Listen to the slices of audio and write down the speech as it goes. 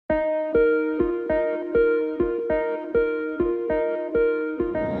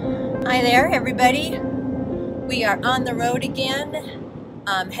Hi there, everybody. We are on the road again,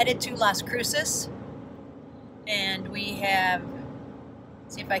 headed to Las Cruces, and we have,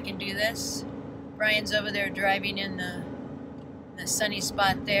 see if I can do this. Brian's over there driving in the sunny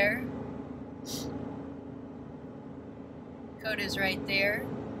spot there. Coda's right there.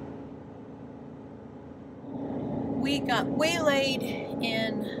 We got waylaid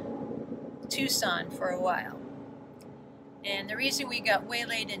in Tucson for a while. And the reason we got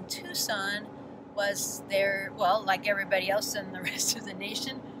waylaid in Tucson was there, well, like everybody else in the rest of the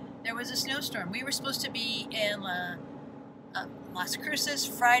nation, there was a snowstorm. We were supposed to be in Las Cruces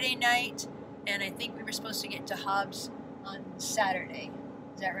Friday night, and I think we were supposed to get to Hobbs on Saturday.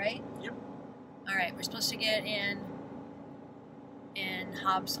 Is that right? Yep. All right, we're supposed to get in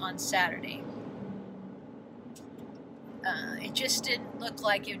Hobbs on Saturday. It just didn't look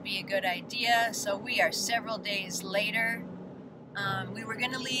like it would be a good idea, so we are several days later. We were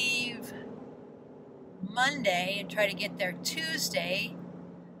going to leave Monday and try to get there Tuesday,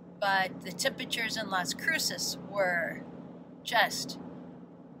 but the temperatures in Las Cruces were just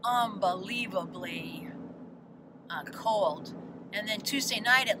unbelievably cold. And then Tuesday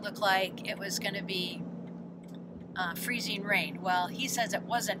night it looked like it was going to be freezing rain. Well, he says it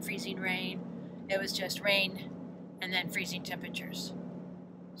wasn't freezing rain, it was just rain and then freezing temperatures.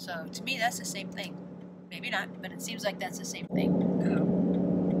 So to me that's the same thing. Maybe not, but it seems like that's the same thing.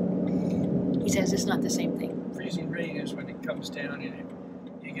 He says it's not the same thing. Freezing rain is when it comes down and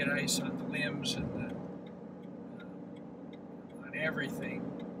you get ice on the limbs and on everything.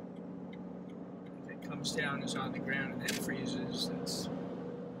 If it comes down, is on the ground and then freezes.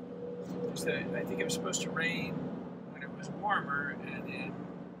 I think it was supposed to rain when it was warmer, and then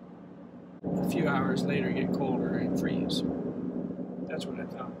a few hours later get colder and freeze. That's what I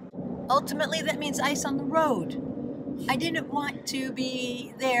thought. Ultimately, that means ice on the road. I didn't want to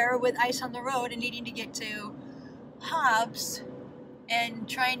be there with ice on the road and needing to get to Hobbs and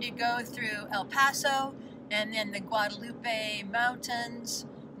trying to go through El Paso and then the Guadalupe Mountains.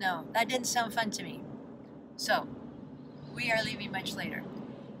 No, that didn't sound fun to me. So, we are leaving much later.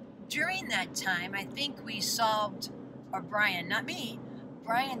 During that time, I think we solved, or Brian, not me,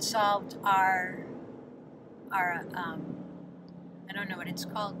 Brian solved our I don't know what it's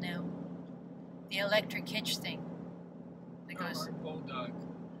called now, the electric hitch thing. That goes, Our bulldog.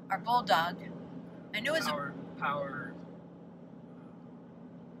 Our bulldog. I knew it was power.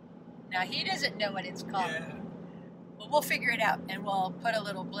 Now he doesn't know what it's called. Yeah. Well, we'll figure it out, and we'll put a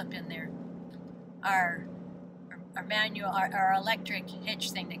little blip in there. Our manual, our electric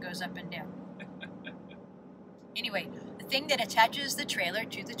hitch thing that goes up and down. Anyway, the thing that attaches the trailer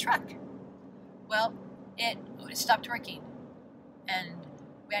to the truck. Well, it stopped working, and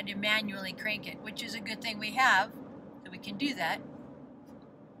we had to manually crank it, which is a good thing we have, that we can do that.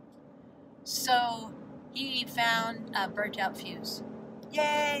 So he found a burnt out fuse.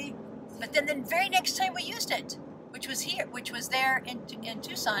 Yay! But then the very next time we used it, which was there in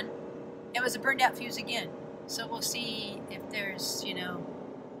Tucson, it was a burned out fuse again. So we'll see if there's,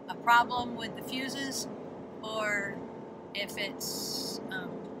 a problem with the fuses, or if it's a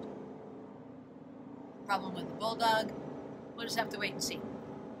problem with the bulldog. We'll just have to wait and see.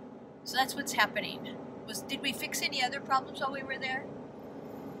 So that's what's happening. Did we fix any other problems while we were there?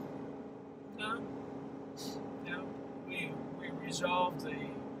 No. We resolved the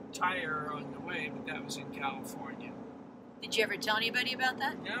tire on the way, but that was in California. Did you ever tell anybody about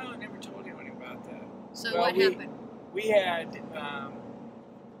that? No, I never told anyone about that. So what happened? We had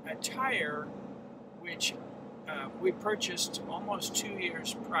a tire which we purchased almost 2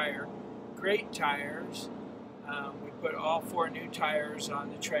 years prior. Great tires. We put all 4 new tires on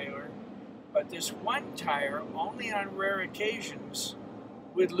the trailer, but this one tire, only on rare occasions,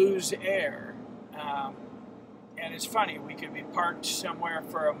 would lose air. And it's funny, we could be parked somewhere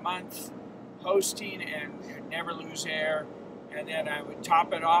for a month hosting and never lose air, and then I would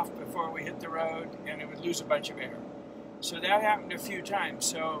top it off before we hit the road and it would lose a bunch of air. So that happened a few times.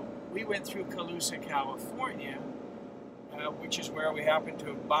 So we went through Colusa, California, which is where we happened to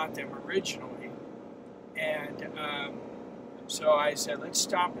have bought them originally. And so I said, let's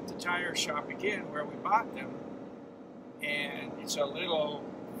stop at the tire shop again where we bought them. And it's a little,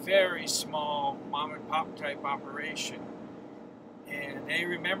 very small mom and pop type operation. And they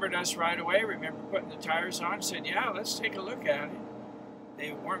remembered us right away, remembered putting the tires on, said, yeah, let's take a look at it.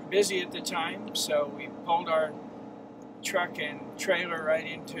 They weren't busy at the time, so we pulled our truck and trailer right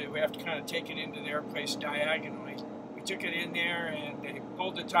into, we have to kind of take it into their place diagonally. We took it in there and they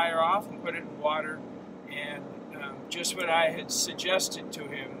pulled the tire off and put it in water, and just what I had suggested to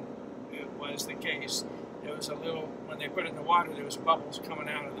him, it was the case. there was a little, when they put it in the water, there was bubbles coming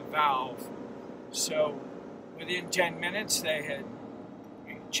out of the valve. So within 10 minutes, they had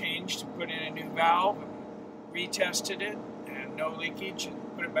changed, put in a new valve, and retested it, and no leakage,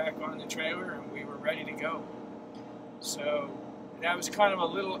 and put it back on the trailer, and we were ready to go. So that was kind of a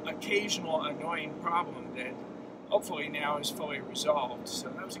little occasional annoying problem that hopefully now is fully resolved. So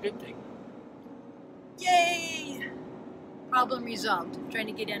that was a good thing. Yay! Problem resolved. Trying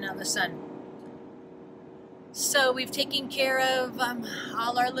to get in on the sun. So we've taken care of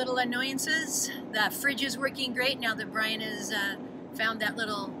all our little annoyances. The fridge is working great now that Brian has found that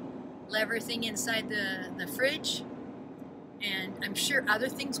little lever thing inside the fridge. And I'm sure other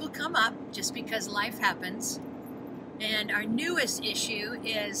things will come up just because life happens. And our newest issue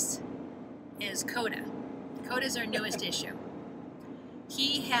is Coda. Coda's our newest issue.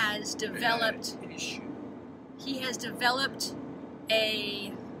 He has developed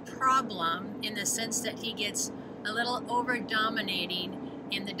a problem in the sense that he gets a little over dominating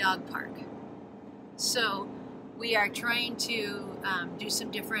in the dog park. So we are trying to do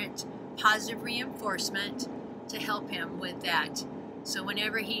some different positive reinforcement to help him with that. So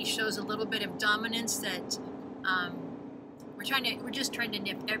whenever he shows a little bit of dominance, that we're just trying to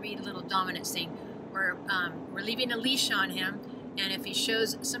nip every little dominance thing. We're leaving a leash on him, and if he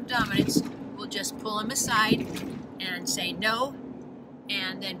shows some dominance, we'll just pull him aside and say no,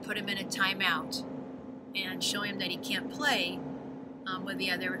 and then put him in a timeout and show him that he can't play with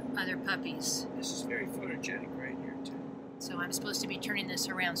the other puppies. This is very photogenic right here too. So I'm supposed to be turning this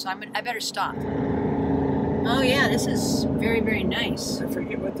around, so I better stop. Oh yeah, this is very, very nice. I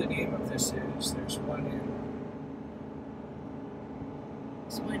forget what the name of this is. There's one in.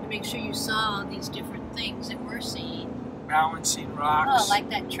 Just wanted to make sure you saw all these different things that we're seeing. Balancing rocks. Oh, like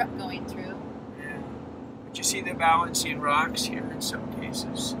that truck going through. Yeah. But you see the balancing rocks here in some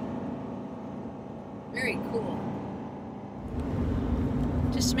cases. Very cool.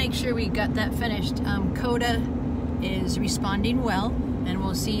 Just to make sure we got that finished, Coda is responding well, and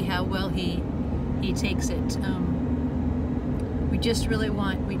we'll see how well he takes it. We just really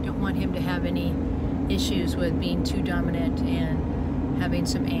we don't want him to have any issues with being too dominant and having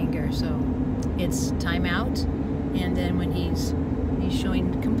some anger. So it's time out, and then when he's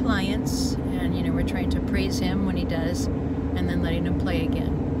showing compliance, and we're trying to praise him when he does, and then letting him play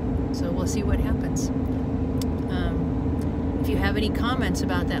again. So we'll see what happens. If you have any comments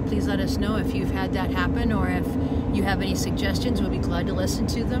about that, please let us know if you've had that happen, or if you have any suggestions. We'll be glad to listen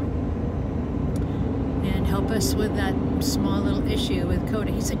to them and help us with that small little issue with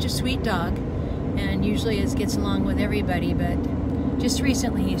Coda. He's such a sweet dog, and usually gets along with everybody, but just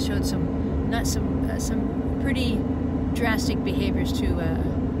recently he showed some pretty drastic behaviors to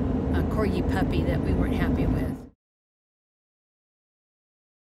a corgi puppy that we weren't happy with.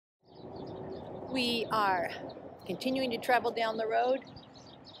 We are continuing to travel down the road.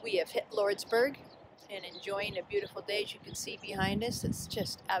 We have hit Lordsburg and enjoying a beautiful day, as you can see behind us. It's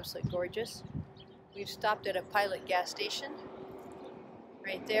just absolutely gorgeous. We've stopped at a Pilot gas station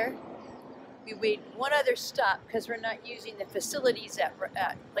right there. We made one other stop because we're not using the facilities at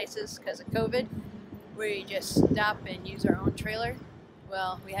places because of COVID. We just stop and use our own trailer.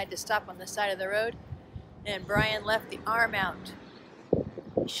 Well, we had to stop on the side of the road, and Brian left the arm out.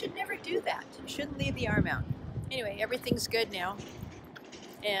 You should never do that. You shouldn't leave the arm out. Anyway, everything's good now,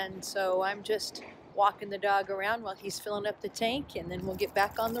 and so I'm just walking the dog around while he's filling up the tank, and then we'll get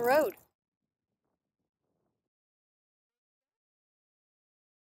back on the road.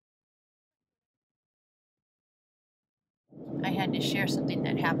 I had to share something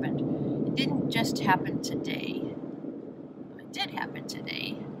that happened. It didn't just happen today. It did happen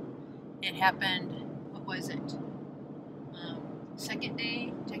today. It happened, what was it? Second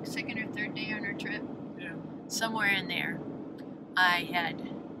or third day on our trip? Yeah. Somewhere in there. I had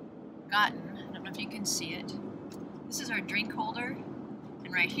gotten, I don't know if you can see it, this is our drink holder,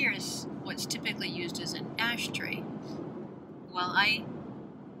 and right here is what's typically used as an ashtray. Well,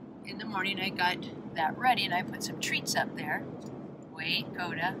 in the morning I got that ready, and I put some treats up there. Wait,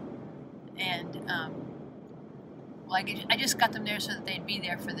 Coda. And, well, I just got them there so that they'd be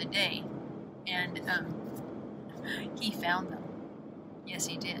there for the day. And, he found them. Yes,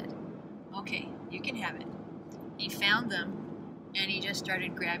 he did. Okay, you can have it. He found them, and he just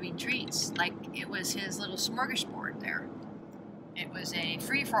started grabbing treats like it was his little smorgasbord there. It was a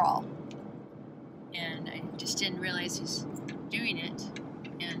free-for-all, and I just didn't realize he's doing it.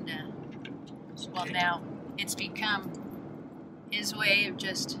 And well, now it's become his way of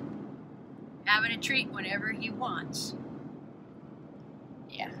just having a treat whenever he wants.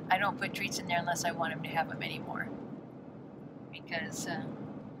 Yeah, I don't put treats in there unless I want him to have them anymore, because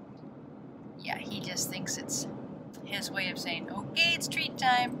yeah, Yeah, he just thinks it's his way of saying, okay, it's treat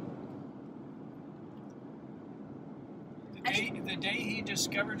time. The day he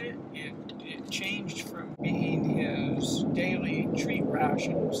discovered it, it changed from being his daily treat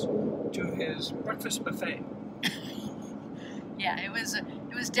rations to his breakfast buffet. Yeah, it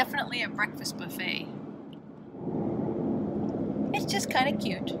was definitely a breakfast buffet. It's just kind of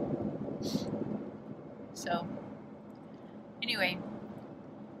cute. So, anyway,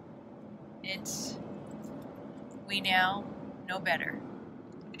 we now know better.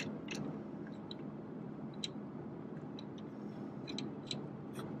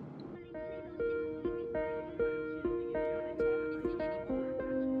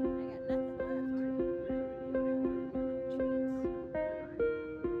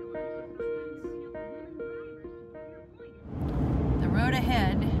 The road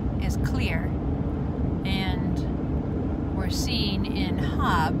ahead is clear, and we're seeing in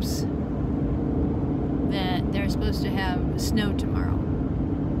Hobbs that they're supposed to have snow tomorrow.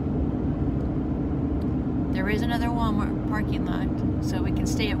 There is another Walmart parking lot, so we can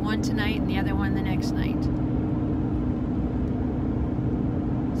stay at one tonight and the other one the next night.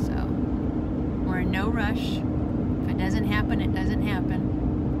 So, we're in no rush. If it doesn't happen, it doesn't happen.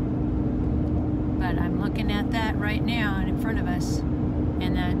 But I'm looking at that right now and in front of us,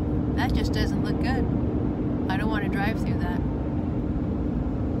 and that just doesn't look good. I don't want to drive through that.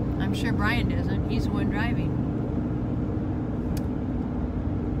 I'm sure Brian doesn't. He's the one driving.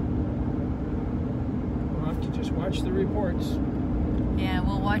 We'll have to just watch the reports. Yeah,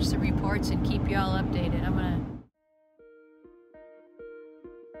 we'll watch the reports and keep you all updated. I'm gonna...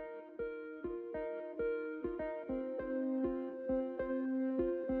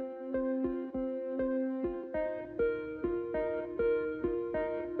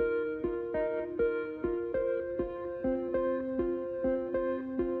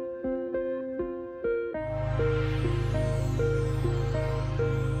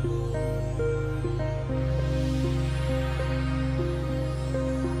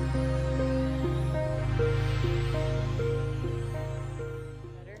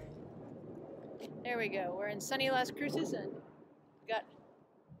 There we go. We're in sunny Las Cruces and got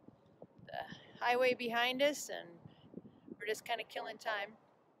the highway behind us, and we're just kind of killing time.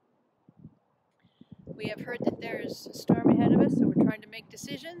 We have heard that there's a storm ahead of us, so we're trying to make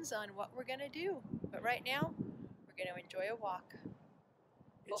decisions on what we're going to do. But right now, we're going to enjoy a walk.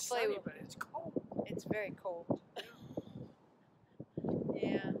 It's sunny, but it's cold. It's very cold.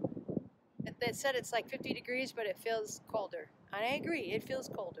 Yeah. They said it's like 50 degrees, but it feels colder. And I agree, it feels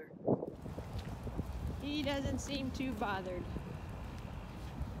colder. He doesn't seem too bothered.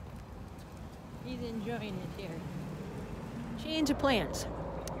 He's enjoying it here. Change of plans.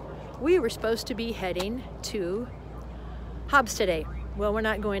 We were supposed to be heading to Hobbs today. Well, we're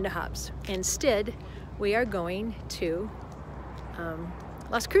not going to Hobbs. Instead, we are going to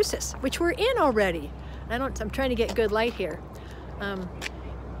Las Cruces, which we're in already. I'm trying to get good light here.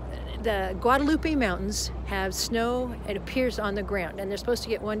 The Guadalupe Mountains have snow, it appears, on the ground, and they're supposed to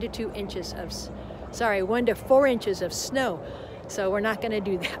get 1 to 2 inches of 1 to 4 inches of snow. So we're not going to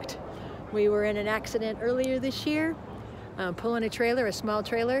do that. We were in an accident earlier this year, pulling a trailer, a small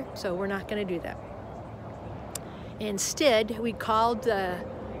trailer, so we're not going to do that. Instead, we called the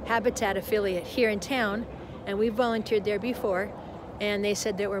Habitat affiliate here in town, and we volunteered there before, and they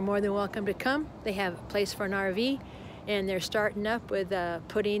said that we're more than welcome to come. They have a place for an RV, and they're starting up with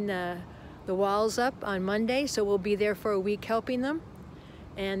putting the walls up on Monday, so we'll be there for a week helping them,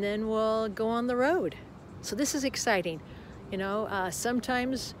 and then we'll go on the road. So this is exciting. You know,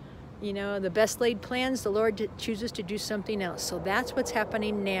 sometimes, you know, the best laid plans, the Lord chooses to do something else. So that's what's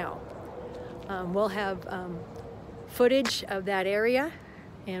happening now. We'll have footage of that area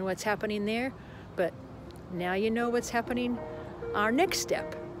and what's happening there, but now you know what's happening. Our next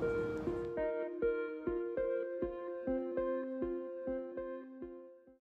step.